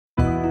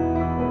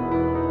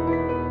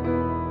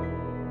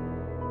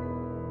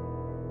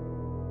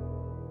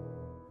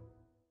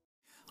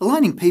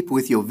Aligning people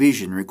with your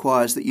vision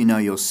requires that you know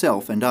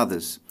yourself and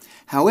others.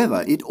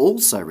 However, it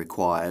also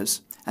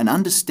requires an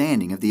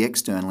understanding of the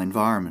external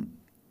environment.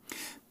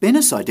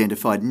 Bennis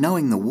identified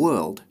knowing the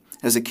world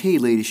as a key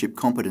leadership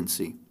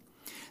competency.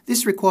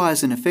 This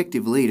requires an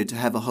effective leader to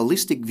have a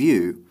holistic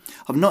view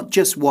of not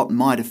just what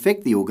might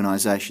affect the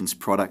organisation's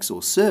products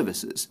or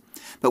services,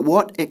 but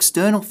what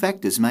external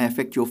factors may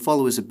affect your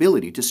followers'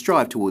 ability to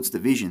strive towards the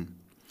vision.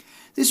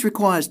 This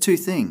requires two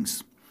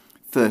things.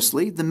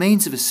 Firstly, the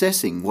means of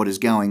assessing what is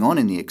going on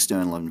in the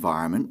external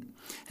environment,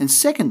 and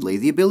secondly,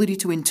 the ability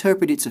to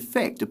interpret its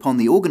effect upon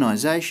the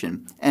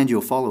organisation and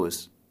your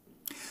followers.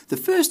 The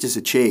first is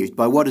achieved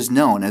by what is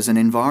known as an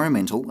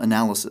environmental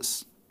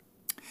analysis.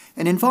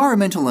 An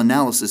environmental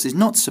analysis is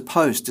not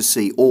supposed to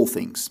see all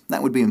things.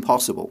 That would be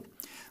impossible.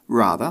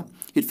 Rather,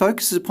 it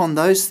focuses upon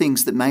those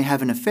things that may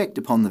have an effect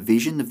upon the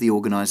vision of the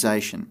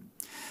organisation.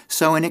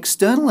 So an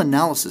external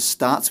analysis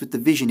starts with the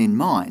vision in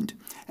mind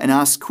and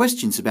asks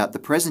questions about the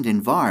present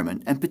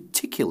environment and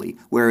particularly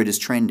where it is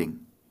trending.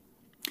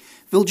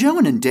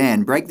 Viljoen and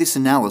Dan break this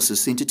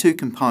analysis into two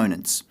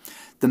components,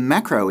 the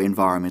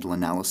macro-environmental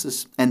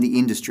analysis and the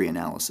industry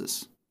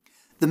analysis.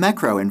 The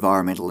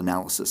macro-environmental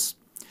analysis.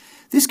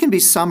 This can be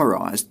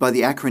summarised by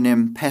the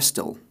acronym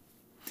PESTEL: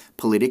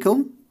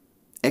 political,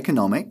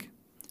 economic,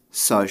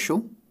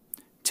 social,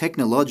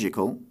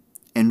 technological,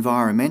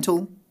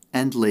 environmental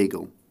and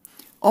legal.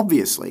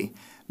 Obviously,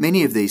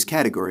 many of these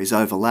categories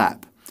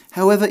overlap.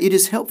 However, it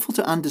is helpful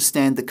to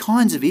understand the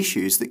kinds of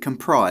issues that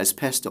comprise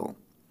PESTEL.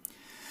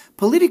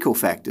 Political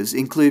factors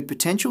include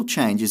potential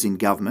changes in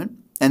government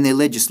and their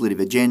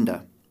legislative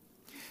agenda.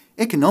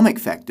 Economic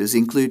factors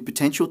include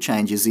potential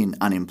changes in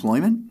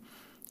unemployment,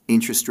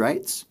 interest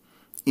rates,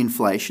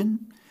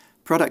 inflation,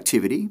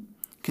 productivity,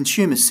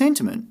 consumer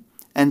sentiment,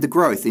 and the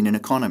growth in an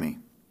economy.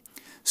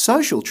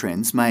 Social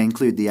trends may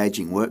include the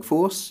ageing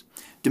workforce,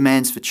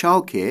 demands for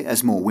childcare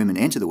as more women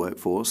enter the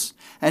workforce,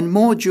 and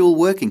more dual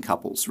working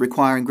couples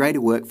requiring greater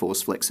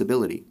workforce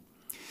flexibility.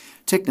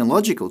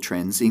 Technological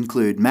trends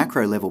include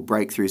macro-level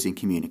breakthroughs in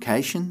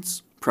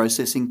communications,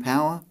 processing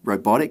power,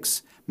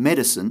 robotics,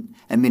 medicine,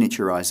 and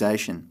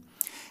miniaturisation.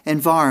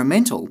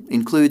 Environmental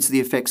includes the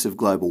effects of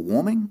global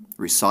warming,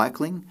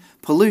 recycling,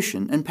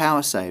 pollution, and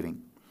power saving.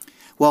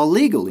 While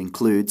legal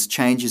includes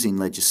changes in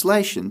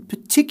legislation,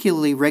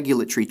 particularly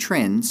regulatory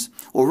trends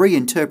or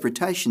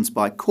reinterpretations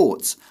by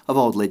courts of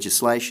old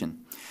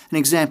legislation. An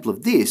example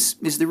of this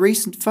is the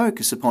recent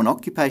focus upon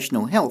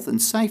occupational health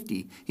and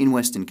safety in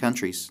Western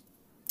countries.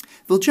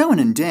 Viljoen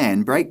and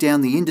Dan break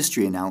down the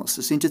industry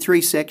analysis into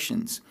three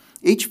sections,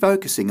 each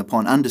focusing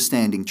upon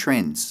understanding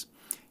trends: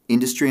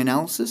 industry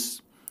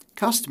analysis,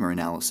 customer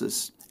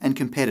analysis, and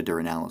competitor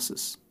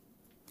analysis.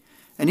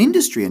 An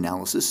industry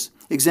analysis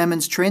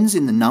examines trends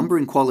in the number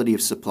and quality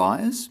of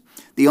suppliers,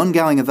 the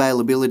ongoing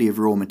availability of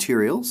raw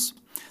materials,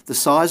 the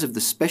size of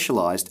the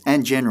specialised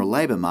and general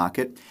labour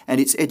market and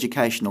its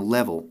educational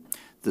level,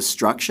 the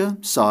structure,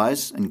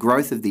 size and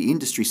growth of the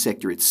industry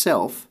sector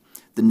itself,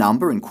 the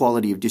number and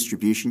quality of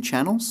distribution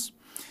channels,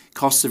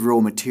 costs of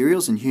raw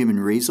materials and human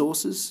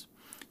resources,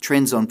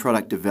 trends on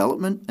product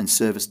development and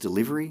service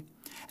delivery,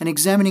 and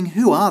examining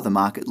who are the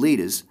market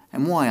leaders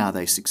and why are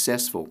they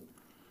successful.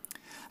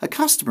 A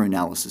customer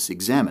analysis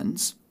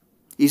examines: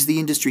 is the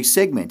industry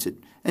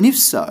segmented, and if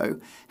so,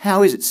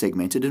 how is it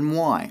segmented and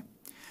why?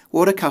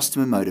 What are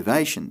customer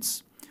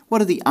motivations?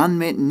 What are the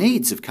unmet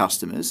needs of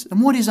customers,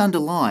 and what is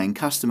underlying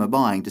customer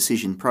buying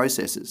decision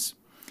processes?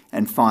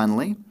 And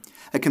finally,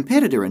 a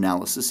competitor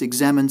analysis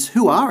examines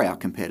who are our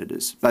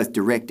competitors, both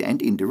direct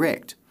and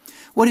indirect.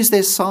 What is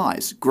their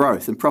size,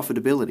 growth and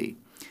profitability?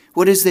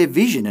 What is their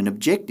vision and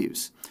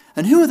objectives?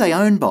 And who are they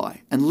owned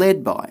by and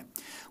led by?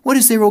 What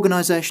is their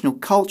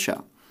organisational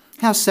culture?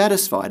 How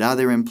satisfied are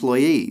their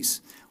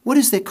employees? What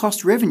is their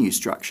cost-revenue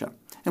structure?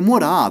 And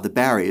what are the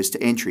barriers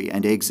to entry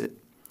and exit?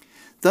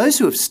 Those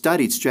who have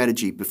studied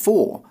strategy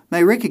before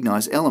may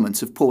recognise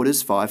elements of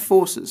Porter's 5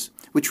 forces,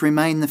 which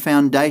remain the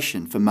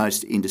foundation for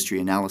most industry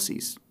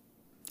analyses.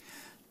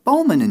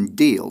 Bowman and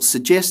Deal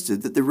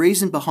suggested that the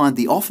reason behind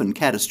the often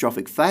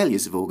catastrophic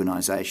failures of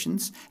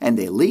organisations and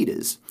their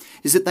leaders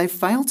is that they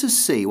fail to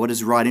see what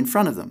is right in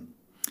front of them.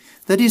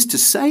 That is to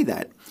say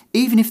that,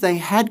 even if they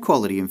had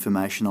quality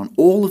information on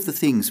all of the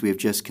things we have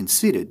just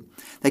considered,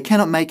 they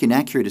cannot make an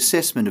accurate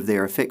assessment of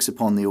their effects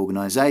upon the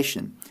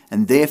organisation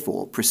and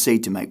therefore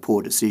proceed to make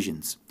poor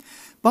decisions.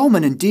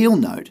 Bowman and Deal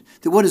note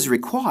that what is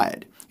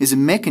required is a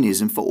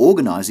mechanism for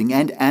organising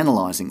and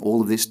analysing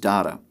all of this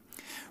data.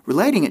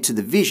 Relating it to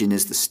the vision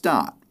is the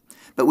start,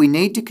 but we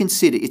need to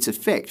consider its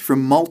effect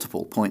from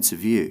multiple points of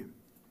view.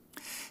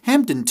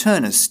 Hampden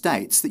Turner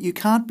states that you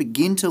can't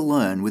begin to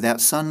learn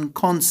without some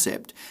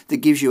concept that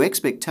gives you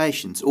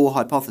expectations or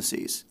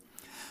hypotheses.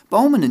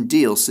 Bowman and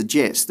Deal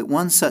suggest that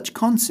one such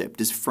concept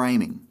is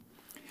framing.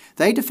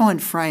 They define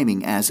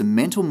framing as a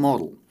mental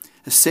model,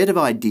 a set of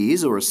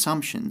ideas or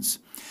assumptions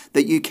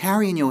that you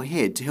carry in your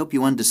head to help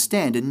you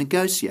understand and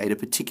negotiate a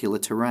particular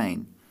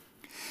terrain.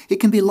 It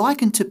can be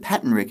likened to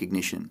pattern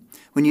recognition.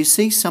 When you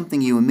see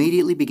something, you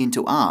immediately begin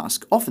to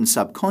ask, often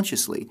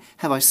subconsciously,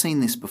 have I seen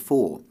this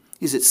before?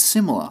 Is it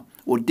similar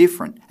or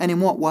different, and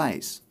in what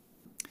ways?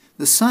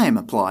 The same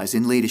applies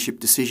in leadership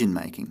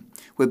decision-making,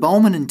 where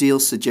Bowman and Deal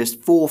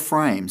suggest 4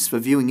 frames for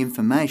viewing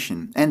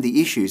information and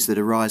the issues that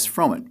arise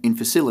from it in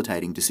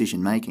facilitating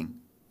decision-making.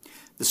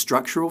 The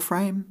structural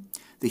frame,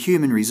 the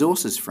human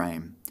resources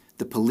frame,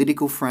 the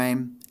political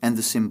frame, and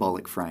the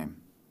symbolic frame.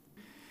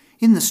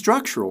 In the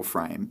structural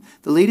frame,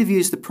 the leader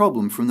views the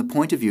problem from the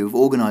point of view of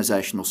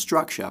organisational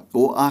structure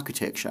or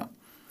architecture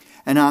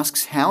and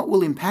asks how it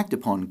will impact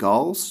upon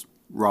goals,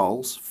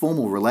 roles,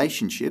 formal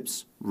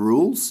relationships,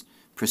 rules,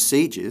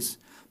 procedures,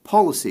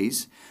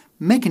 policies,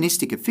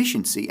 mechanistic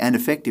efficiency and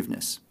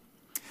effectiveness.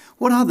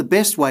 What are the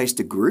best ways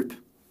to group,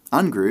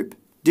 ungroup,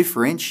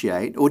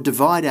 differentiate or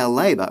divide our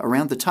labour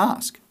around the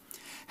task?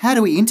 How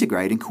do we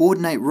integrate and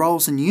coordinate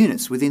roles and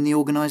units within the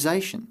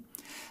organisation?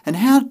 And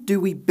how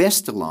do we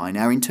best align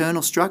our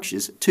internal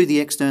structures to the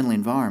external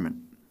environment?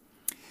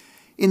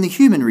 In the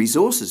human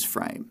resources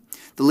frame,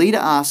 the leader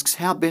asks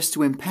how best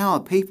to empower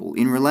people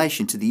in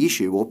relation to the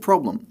issue or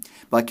problem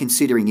by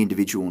considering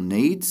individual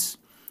needs,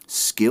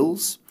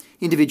 skills,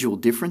 individual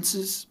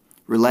differences,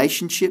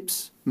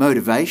 relationships,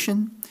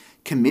 motivation,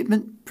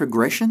 commitment,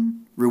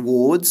 progression,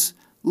 rewards,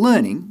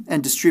 learning,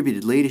 and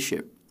distributed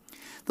leadership.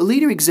 The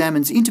leader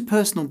examines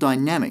interpersonal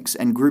dynamics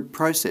and group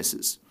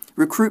processes,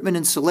 recruitment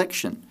and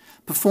selection,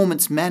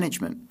 performance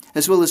management,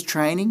 as well as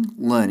training,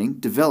 learning,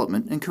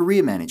 development, and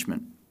career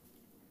management.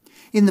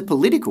 In the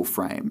political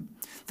frame,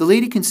 the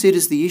leader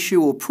considers the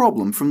issue or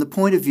problem from the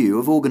point of view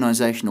of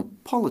organisational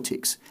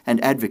politics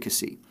and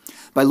advocacy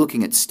by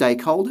looking at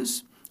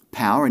stakeholders,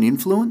 power and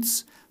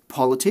influence,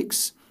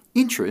 politics,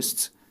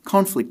 interests,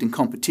 conflict and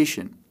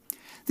competition.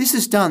 This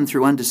is done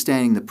through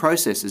understanding the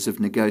processes of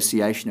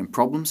negotiation and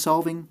problem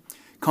solving,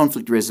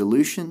 conflict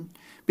resolution,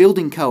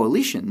 building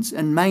coalitions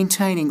and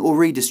maintaining or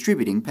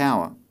redistributing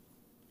power.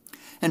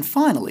 And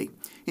finally,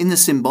 in the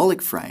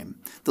symbolic frame,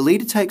 the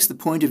leader takes the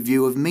point of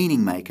view of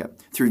meaning maker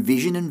through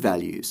vision and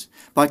values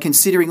by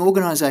considering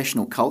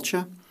organisational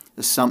culture,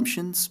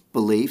 assumptions,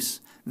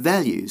 beliefs,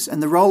 values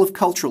and the role of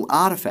cultural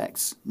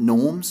artefacts,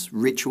 norms,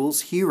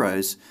 rituals,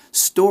 heroes,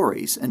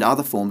 stories and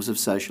other forms of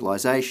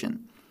socialisation.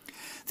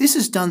 This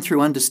is done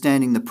through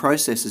understanding the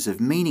processes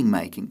of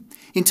meaning-making,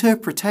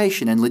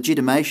 interpretation and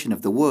legitimation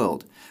of the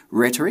world,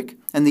 rhetoric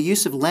and the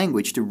use of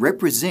language to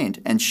represent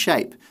and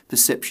shape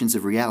perceptions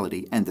of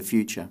reality and the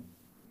future.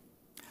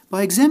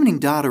 By examining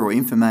data or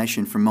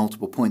information from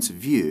multiple points of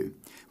view,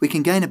 we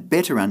can gain a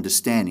better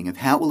understanding of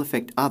how it will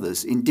affect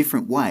others in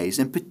different ways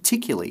and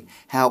particularly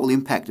how it will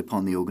impact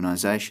upon the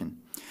organisation.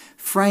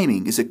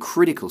 Framing is a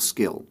critical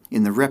skill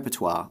in the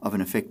repertoire of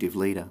an effective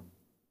leader.